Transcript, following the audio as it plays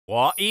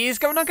What is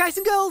going on, guys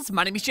and girls?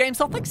 My name is James,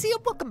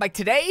 ThnxCya. Welcome back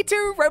today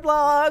to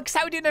Roblox.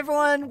 How are you doing,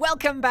 everyone?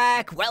 Welcome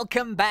back.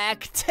 Welcome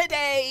back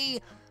today.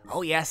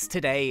 Oh yes,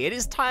 today it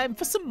is time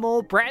for some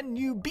more brand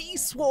new Bee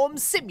Swarm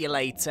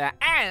Simulator,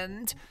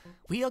 and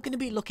we are going to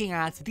be looking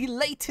at the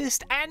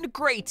latest and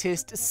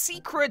greatest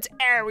secret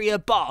area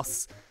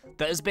boss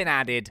that has been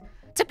added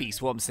to Bee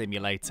Swarm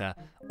Simulator.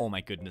 Oh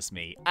my goodness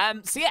me.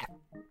 So yeah.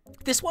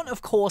 This one,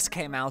 of course,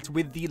 came out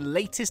with the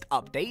latest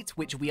update,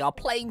 which we are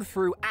playing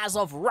through as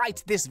of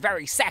right this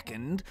very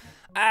second.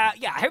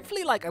 Yeah,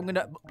 hopefully, I'm going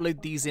to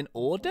upload these in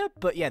order,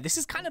 but yeah, this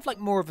is kind of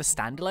more of a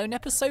standalone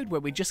episode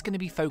where we're just going to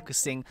be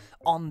focusing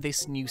on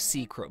this new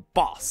secret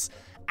boss.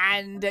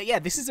 And yeah,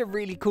 this is a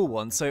really cool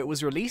one. So it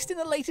was released in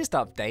the latest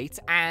update,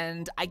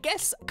 and I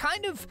guess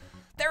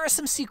there are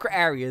some secret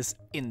areas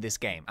in this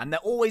game, and there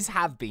always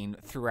have been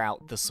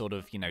throughout the sort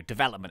of,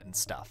 development and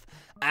stuff.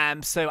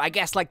 So I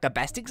guess the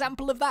best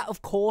example of that,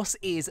 of course,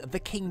 is the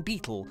King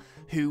Beetle,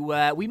 who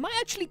we might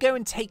actually go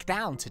and take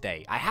down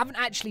today. I haven't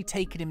actually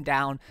taken him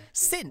down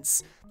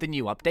since the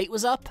new update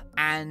was up,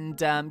 and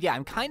yeah,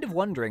 I'm kind of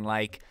wondering,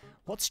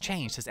 what's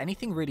changed? Has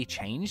anything really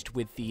changed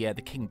with the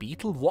King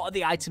Beetle? What are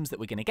the items that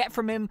we're going to get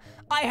from him?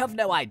 I have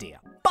no idea.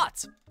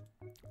 But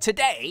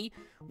today,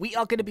 we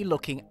are going to be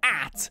looking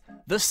at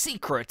the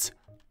secret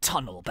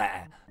Tunnel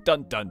Bear.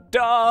 Dun dun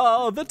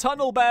dun, the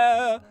Tunnel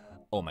Bear.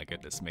 Oh my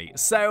goodness me.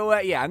 So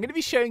yeah, I'm going to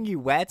be showing you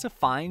where to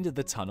find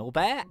the Tunnel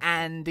Bear,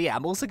 and yeah,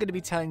 I'm also going to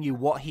be telling you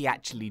what he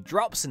actually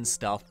drops and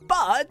stuff,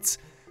 but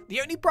the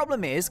only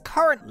problem is,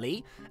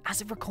 currently, as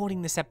of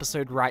recording this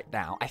episode right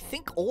now, I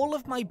think all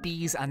of my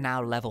bees are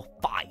now level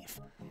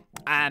 5.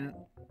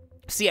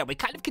 So yeah, we're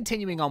kind of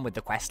continuing on with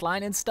the quest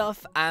line and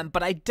stuff,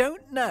 but I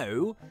don't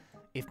know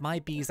if my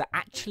bees are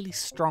actually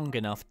strong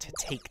enough to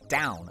take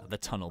down the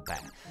Tunnel Bear.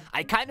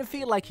 I kind of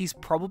feel like he's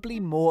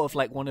probably more of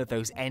one of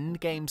those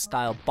endgame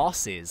style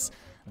bosses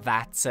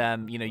that,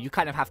 you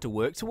kind of have to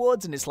work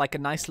towards, and it's a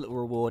nice little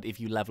reward if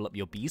you level up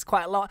your bees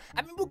quite a lot.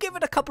 I mean, we'll give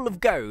it a couple of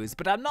goes,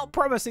 but I'm not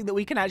promising that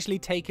we can actually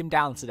take him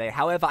down today.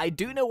 However, I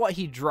do know what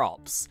he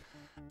drops.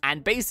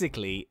 And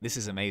basically, this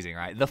is amazing,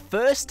 right? The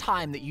first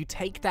time that you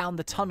take down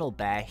the Tunnel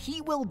Bear,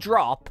 he will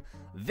drop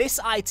this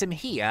item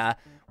here,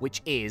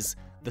 which is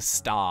the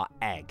star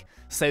egg.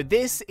 So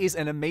this is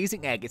an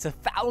amazing egg. It's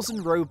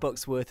 1,000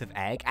 Robux worth of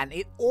egg, and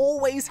it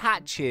always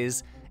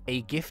hatches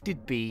a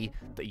gifted bee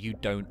that you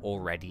don't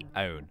already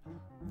own.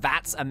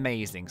 That's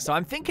amazing. So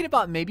I'm thinking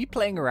about maybe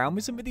playing around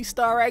with some of these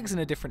star eggs in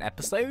a different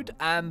episode.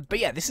 But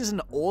yeah, this is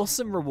an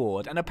awesome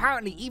reward. And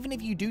apparently, even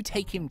if you do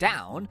take him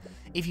down,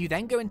 if you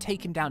then go and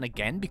take him down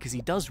again, because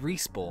he does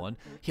respawn,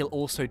 he'll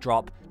also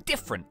drop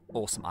different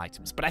awesome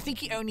items. But I think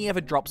he only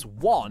ever drops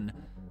one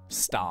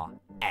star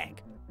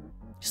egg.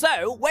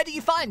 So, where do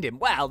you find him?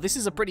 Well, this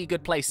is a pretty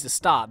good place to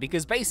start,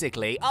 because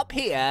basically, up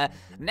here,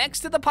 next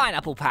to the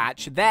pineapple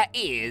patch, there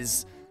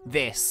is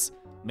this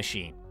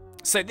machine.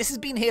 So this has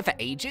been here for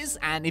ages,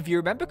 and if you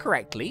remember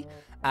correctly,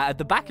 at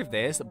the back of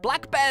this,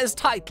 Black Bear's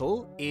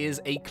title is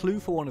a clue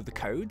for one of the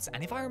codes,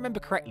 and if I remember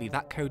correctly,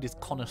 that code is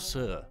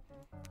Connoisseur.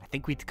 I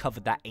think we'd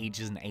covered that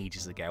ages and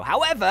ages ago.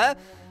 However,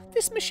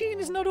 this machine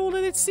is not all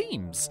that it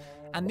seems,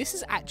 and this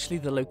is actually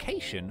the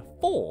location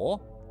for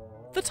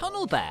the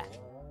Tunnel Bear.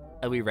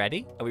 Are we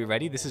ready? Are we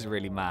ready? This is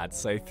really mad.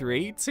 So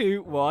 3,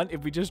 2, 1.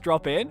 If we just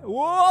drop in.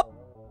 Whoop!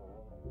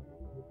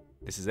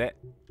 This is it.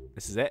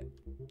 This is it.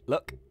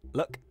 Look.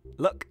 Look.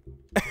 Look.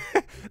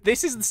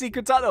 This is the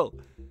secret tunnel.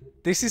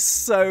 This is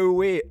so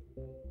weird.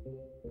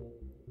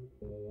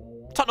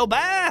 Tunnel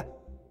Bear!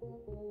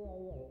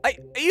 Are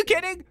you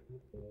kidding?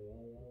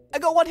 I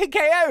got one hit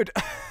KO'd.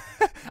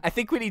 I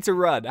think we need to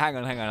run. Hang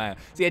on.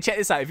 So yeah, check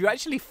this out. If you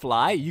actually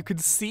fly, you can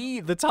see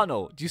the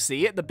tunnel. Do you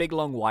see it? The big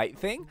long white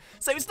thing?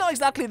 So it's not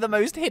exactly the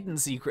most hidden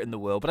secret in the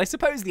world, but I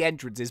suppose the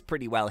entrance is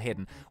pretty well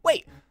hidden.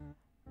 Wait,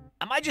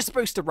 am I just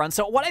supposed to run?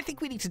 So what I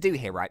think we need to do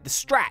here, right? The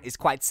strat is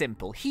quite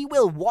simple. He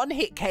will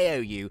one-hit KO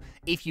you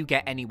if you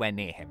get anywhere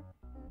near him.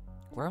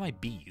 Where are my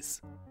bees?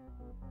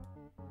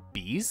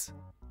 Bees?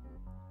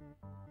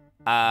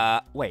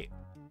 Wait.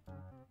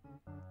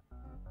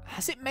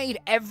 Has it made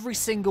every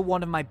single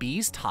one of my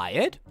bees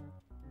tired?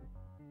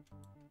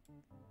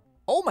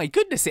 Oh my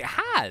goodness, it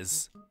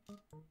has.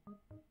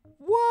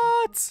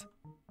 What?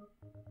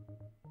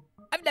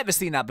 I've never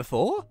seen that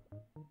before.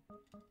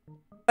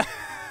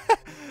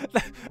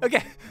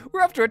 Okay,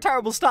 we're off to a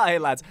terrible start here,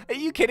 lads. Are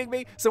you kidding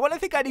me? So what I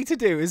think I need to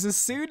do is, as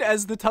soon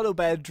as the Tunnel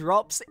Bear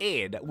drops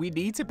in, we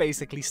need to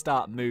basically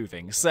start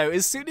moving. So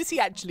as soon as he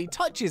actually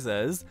touches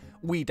us,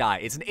 we die.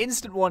 It's an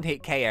instant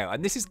one-hit KO.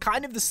 And this is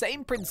kind of the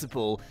same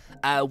principle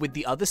with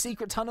the other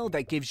secret tunnel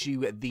that gives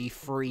you the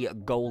free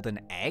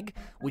golden egg,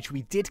 which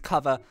we did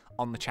cover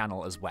on the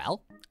channel as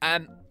well.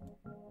 Come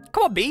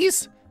on,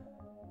 bees.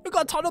 We've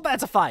got a Tunnel Bear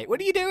to fight.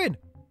 What are you doing?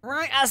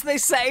 Right, as they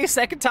say,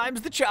 second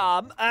time's the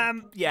charm.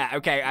 Yeah,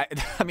 okay.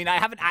 I mean, I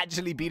haven't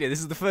actually beat it. This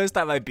is the first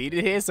time I beat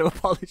it here, so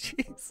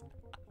apologies.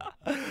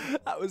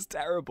 That was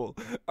terrible.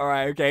 All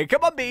right, okay.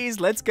 Come on, bees.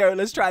 Let's go.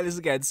 Let's try this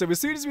again. So as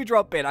soon as we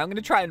drop in, I'm going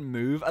to try and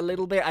move a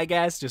little bit, I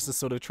guess, just to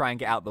sort of try and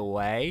get out the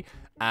way.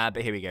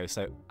 But here we go.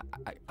 So,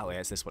 oh yeah,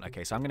 it's this one.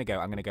 Okay, so I'm gonna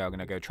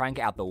go. Try and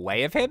get out the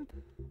way of him.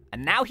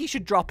 And now he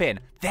should drop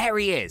in. There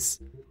he is.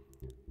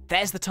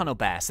 There's the tunnel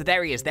bear. So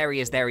there he is. Do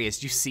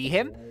you see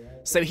him?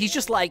 So he's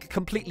just like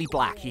completely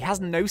black. He has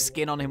no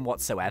skin on him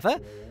whatsoever.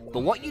 But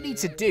what you need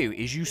to do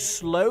is you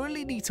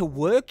slowly need to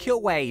work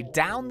your way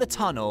down the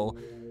tunnel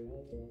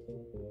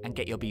and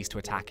get your bees to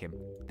attack him.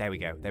 There we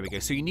go.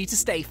 So you need to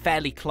stay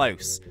fairly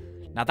close.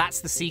 Now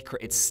that's the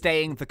secret. It's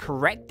staying the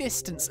correct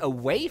distance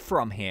away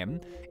from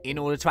him in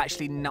order to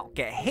actually not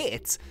get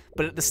hit,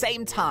 but at the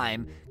same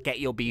time, get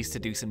your bees to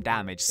do some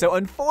damage. So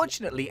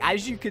unfortunately,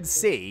 as you can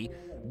see,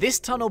 this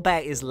tunnel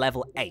bear is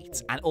level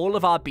 8, and all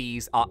of our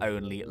bees are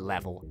only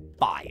level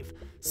 5.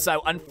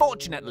 So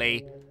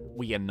unfortunately,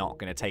 we are not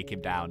going to take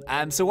him down.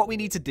 So what we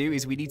need to do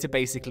is we need to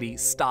basically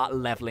start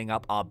leveling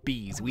up our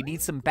bees. We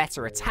need some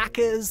better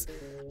attackers.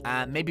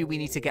 Maybe we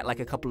need to get like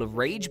a couple of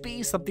rage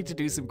bees, something to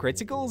do some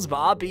criticals, but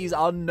our bees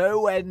are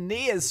nowhere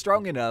near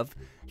strong enough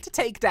to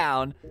take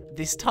down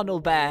this tunnel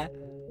bear.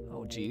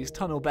 Oh geez,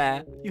 tunnel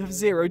bear, you have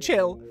 0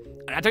 chill.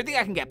 And I don't think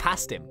I can get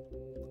past him.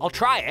 I'll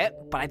try it,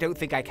 but I don't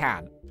think I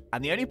can.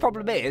 And the only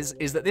problem is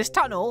that this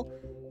tunnel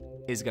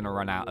is going to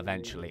run out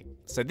eventually.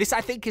 So this, I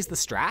think, is the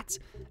strat.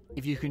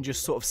 If you can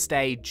just sort of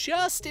stay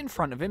just in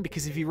front of him,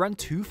 because if you run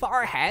too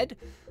far ahead,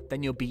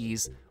 then your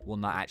bees will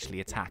not actually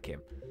attack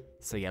him.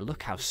 So yeah,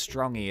 look how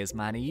strong he is,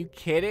 man. Are you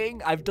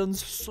kidding? I've done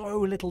so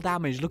little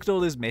damage. Look at all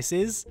those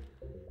misses.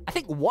 I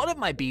think one of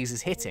my bees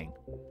is hitting.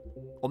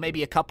 Or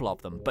maybe a couple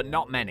of them, but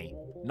not many.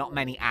 Not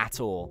many at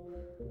all.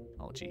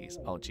 Oh, jeez.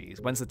 Oh, jeez.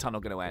 When's the tunnel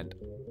going to end?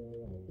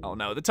 Oh,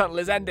 no. The tunnel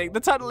is ending. The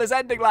tunnel is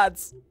ending,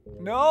 lads.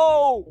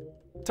 No.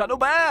 Tunnel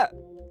bear.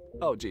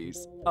 Oh, jeez.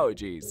 Oh,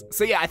 jeez.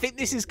 So, yeah, I think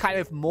this is kind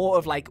of more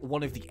of like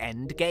one of the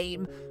end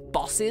game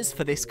bosses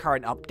for this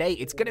current update.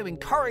 It's going to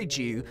encourage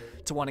you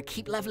to want to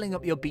keep leveling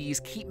up your bees,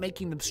 keep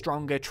making them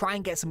stronger, try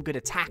and get some good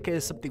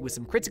attackers, something with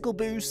some critical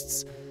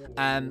boosts,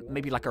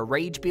 maybe like a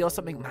rage bee or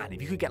something. Man,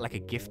 if you could get like a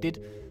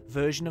gifted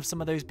version of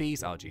some of those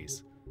bees. Oh,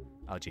 jeez.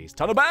 Oh, jeez.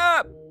 Tunnel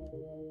bear!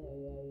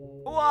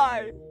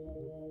 Why?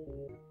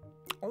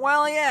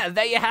 Well, yeah,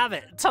 there you have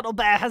it. Tunnel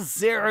bear has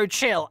 0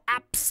 chill.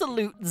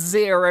 Absolute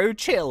 0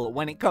 chill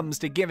when it comes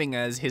to giving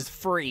us his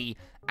free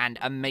and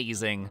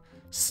amazing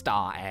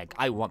star egg.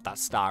 I want that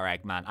star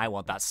egg, man. I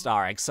want that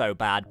star egg so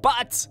bad.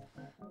 But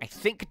I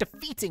think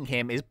defeating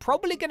him is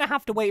probably going to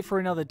have to wait for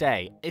another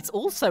day. It's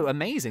also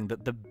amazing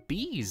that the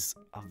bees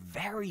are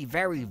very,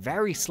 very,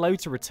 very slow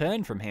to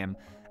return from him.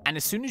 And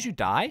as soon as you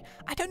die,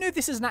 I don't know if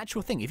this is an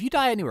actual thing. If you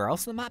die anywhere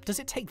else on the map, does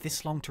it take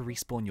this long to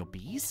respawn your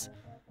bees?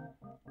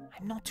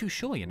 I'm not too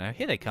sure, you know.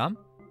 Here they come.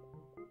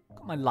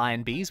 Got my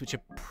lion bees, which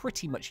are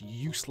pretty much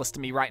useless to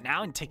me right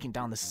now in taking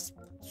down this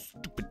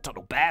stupid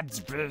tunnel bear.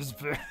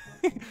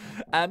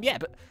 Yeah,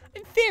 but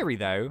in theory,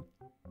 though,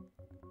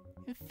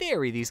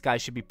 these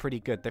guys should be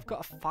pretty good. They've got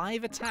a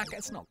 5 attack.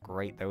 It's not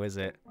great, though, is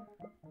it?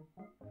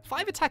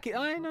 5 attack,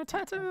 I know,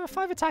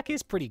 5 attack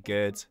is pretty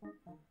good.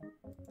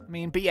 I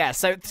mean, but yeah,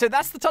 so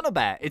that's the tunnel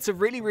bear. It's a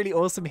really, really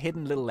awesome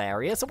hidden little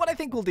area. So what I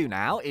think we'll do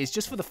now is,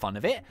 just for the fun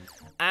of it,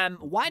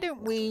 why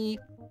don't we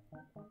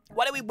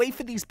wait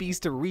for these bees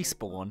to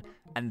respawn,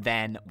 and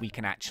then we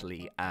can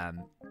actually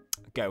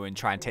go and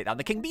try and take down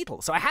the king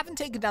beetle. So I haven't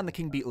taken down the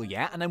king beetle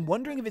yet, and I'm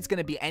wondering if it's going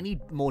to be any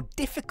more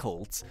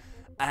difficult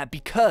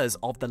because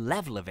of the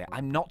level of it.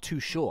 I'm not too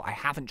sure. I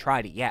haven't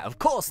tried it yet. Of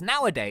course,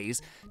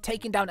 nowadays,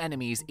 taking down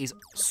enemies is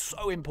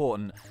so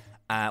important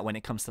when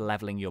it comes to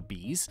leveling your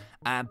bees,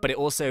 but it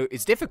also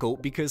is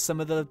difficult because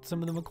some of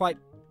them are quite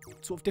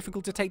sort of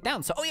difficult to take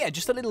down. So, oh yeah,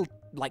 just a little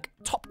like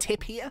top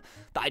tip here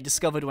that I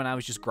discovered when I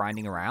was just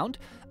grinding around.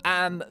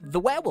 The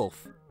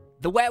werewolf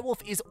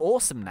is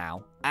awesome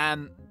now,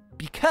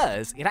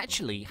 because it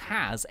actually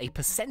has a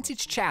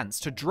percentage chance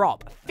to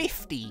drop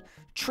 50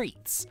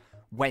 treats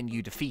when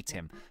you defeat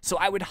him. So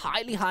I would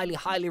highly, highly,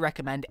 highly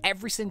recommend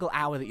every single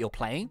hour that you're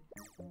playing,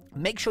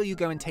 make sure you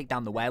go and take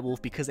down the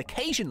werewolf, because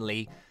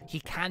occasionally he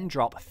can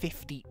drop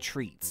 50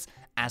 treats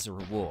as a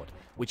reward,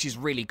 which is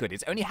really good.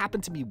 It's only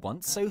happened to me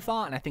once so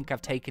far, and I think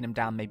I've taken him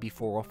down maybe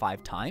 4 or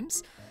 5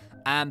 times.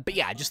 But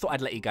yeah, I just thought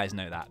I'd let you guys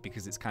know that,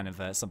 because it's kind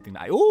of something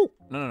that oh,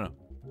 no.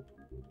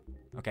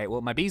 Okay,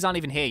 well, my bees aren't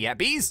even here yet.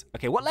 Bees!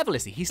 Okay, what level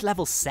is he? He's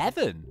level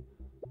 7.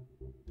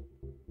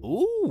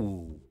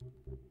 Ooh.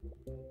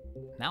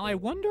 Now I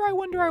wonder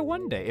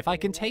if I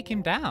can take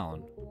him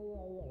down.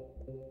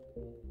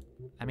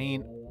 I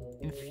mean,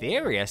 in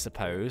theory, I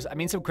suppose. I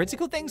mean, some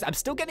critical things. I'm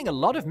still getting a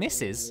lot of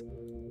misses.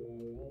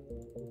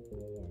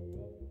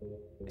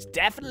 It's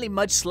definitely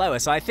much slower.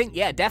 So I think,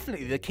 yeah,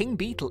 definitely the king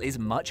beetle is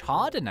much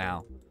harder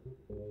now.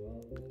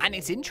 And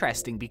it's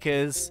interesting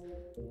because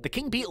the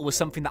king beetle was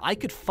something that I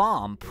could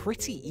farm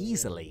pretty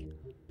easily.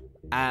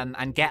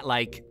 And get,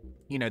 like,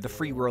 you know, the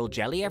free royal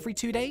jelly every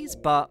 2 days.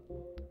 But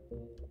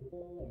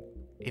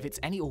if it's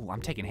any... Oh,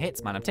 I'm taking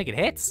hits, man. I'm taking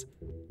hits.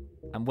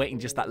 I'm waiting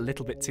just that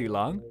little bit too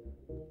long.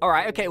 All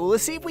right, okay, well,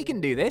 let's see if we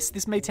can do this.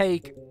 This may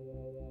take,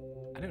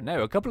 I don't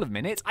know, a couple of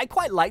minutes. I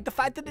quite like the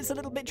fact that it's a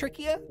little bit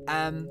trickier.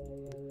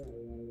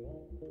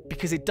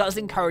 because it does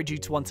encourage you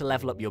to want to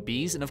level up your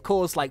bees. And of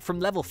course, like from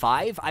level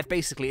 5,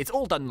 it's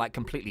all done like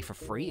completely for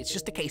free. It's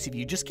just a case of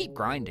you just keep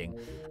grinding.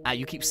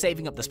 You keep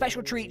saving up the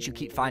special treats, you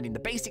keep finding the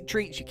basic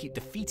treats, you keep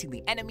defeating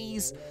the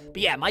enemies.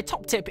 But yeah, my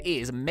top tip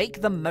is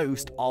make the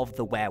most of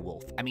the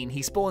werewolf. I mean,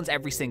 he spawns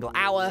every single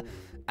hour.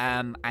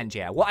 And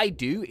yeah, what I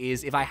do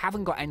is if I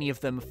haven't got any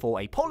of them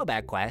for a polar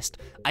bear quest,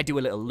 I do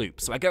a little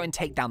loop. So I go and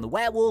take down the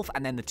werewolf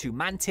and then the 2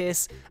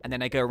 mantis, and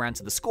then I go around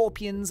to the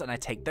scorpions and I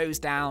take those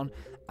down.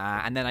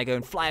 And then I go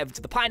and fly over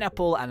to the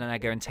pineapple, and then I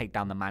go and take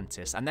down the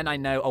mantis. And then I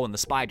know, oh, and the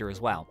spider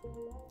as well.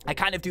 I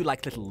kind of do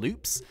like little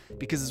loops,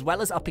 because as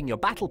well as upping your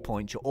battle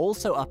points, you're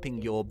also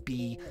upping your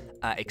bee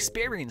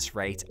experience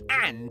rate,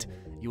 and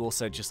you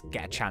also just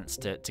get a chance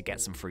to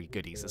get some free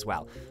goodies as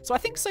well. So I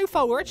think so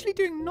far we're actually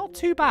doing not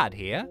too bad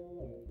here.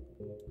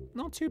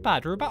 Not too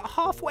bad. We're about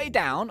halfway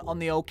down on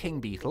the old king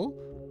beetle.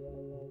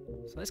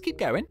 So let's keep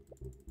going.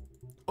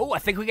 Oh, I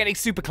think we're getting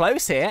super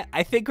close here.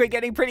 I think we're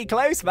getting pretty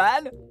close,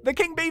 man. The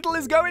king beetle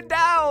is going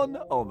down.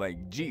 Oh my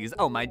jeez.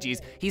 Oh my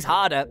jeez. He's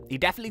harder. He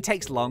definitely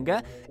takes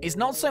longer. It's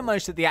not so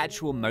much that the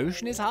actual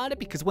motion is harder,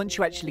 because once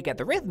you actually get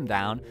the rhythm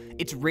down,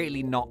 it's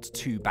really not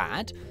too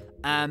bad.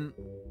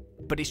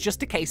 But it's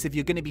just a case of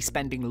you're going to be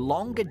spending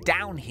longer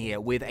down here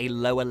with a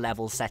lower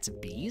level set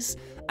of bees.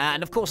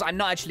 And of course, I'm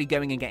not actually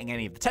going and getting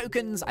any of the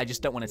tokens. I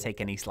just don't want to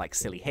take any like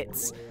silly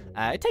hits.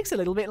 It takes a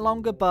little bit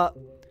longer, but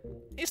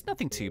it's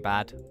nothing too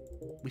bad.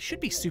 We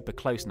should be super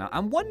close now.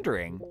 I'm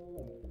wondering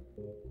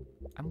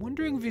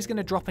if he's going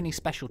to drop any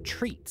special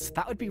treats.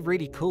 That would be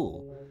really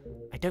cool.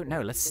 I don't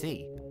know. Let's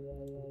see.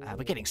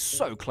 We're getting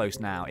so close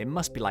now. It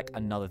must be like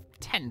another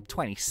 10,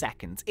 20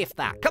 seconds, if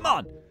that. Come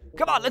on.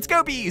 Come on. Let's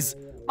go, bees.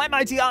 My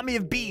mighty army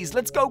of bees.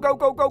 Let's go, go,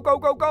 go, go, go,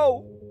 go,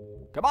 go.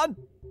 Come on.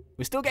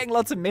 We're still getting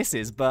lots of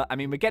misses, but I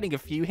mean, we're getting a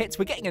few hits.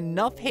 We're getting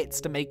enough hits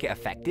to make it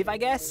effective, I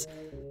guess.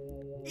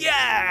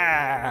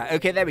 Yeah.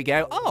 Okay, there we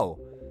go. Oh.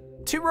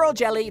 2 royal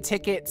jelly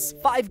tickets,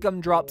 5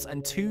 gumdrops,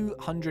 and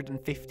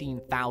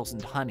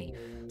 215,000 honey.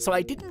 So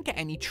I didn't get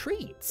any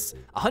treats.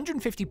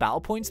 150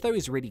 battle points, though,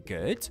 is really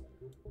good.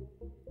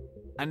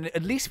 And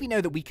at least we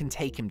know that we can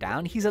take him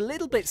down. He's a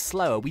little bit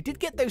slower. We did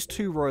get those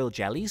 2 royal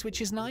jellies,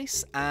 which is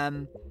nice.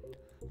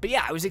 But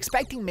yeah, I was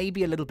expecting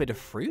maybe a little bit of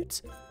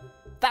fruit.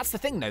 That's the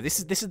thing, though. This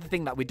is the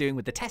thing that we're doing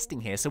with the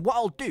testing here. So what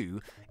I'll do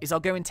is I'll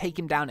go and take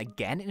him down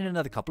again in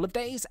another couple of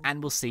days,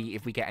 and we'll see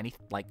if we get any,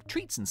 like,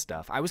 treats and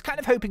stuff. I was kind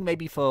of hoping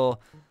maybe for,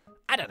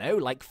 I don't know,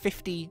 like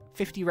 50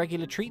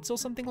 regular treats or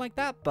something like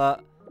that,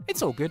 but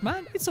it's all good,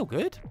 man. It's all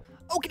good.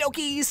 Okie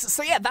dokies.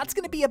 So yeah, that's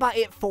going to be about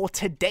it for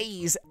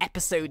today's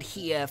episode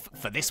here.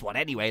 For this one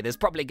anyway. There's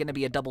probably going to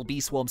be a double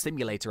bee swarm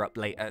simulator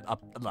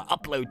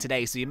upload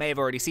today, so you may have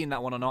already seen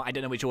that one or not. I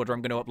don't know which order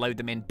I'm going to upload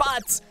them in,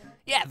 but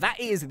yeah, that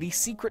is the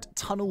secret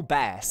tunnel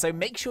bear. So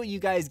make sure you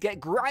guys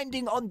get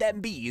grinding on them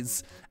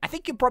bees. I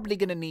think you're probably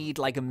going to need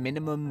like a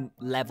minimum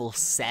level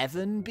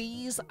 7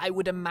 bees, I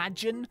would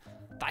imagine.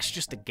 That's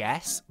just a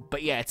guess,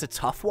 but yeah, it's a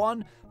tough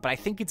one, but I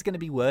think it's going to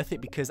be worth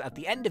it, because at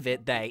the end of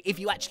it, if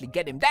you actually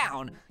get him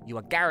down, you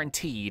are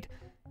guaranteed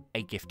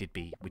a gifted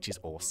bee, which is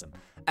awesome.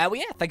 Well,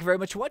 yeah, thank you very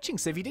much for watching.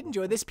 So if you did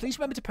enjoy this, please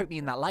remember to poke me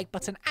in that like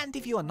button, and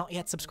if you are not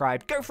yet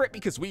subscribed, go for it,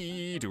 because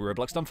we do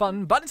Roblox done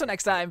fun. But until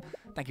next time,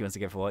 thank you once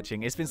again for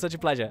watching. It's been such a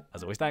pleasure.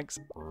 As always, thanks.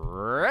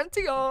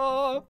 ThnxCya.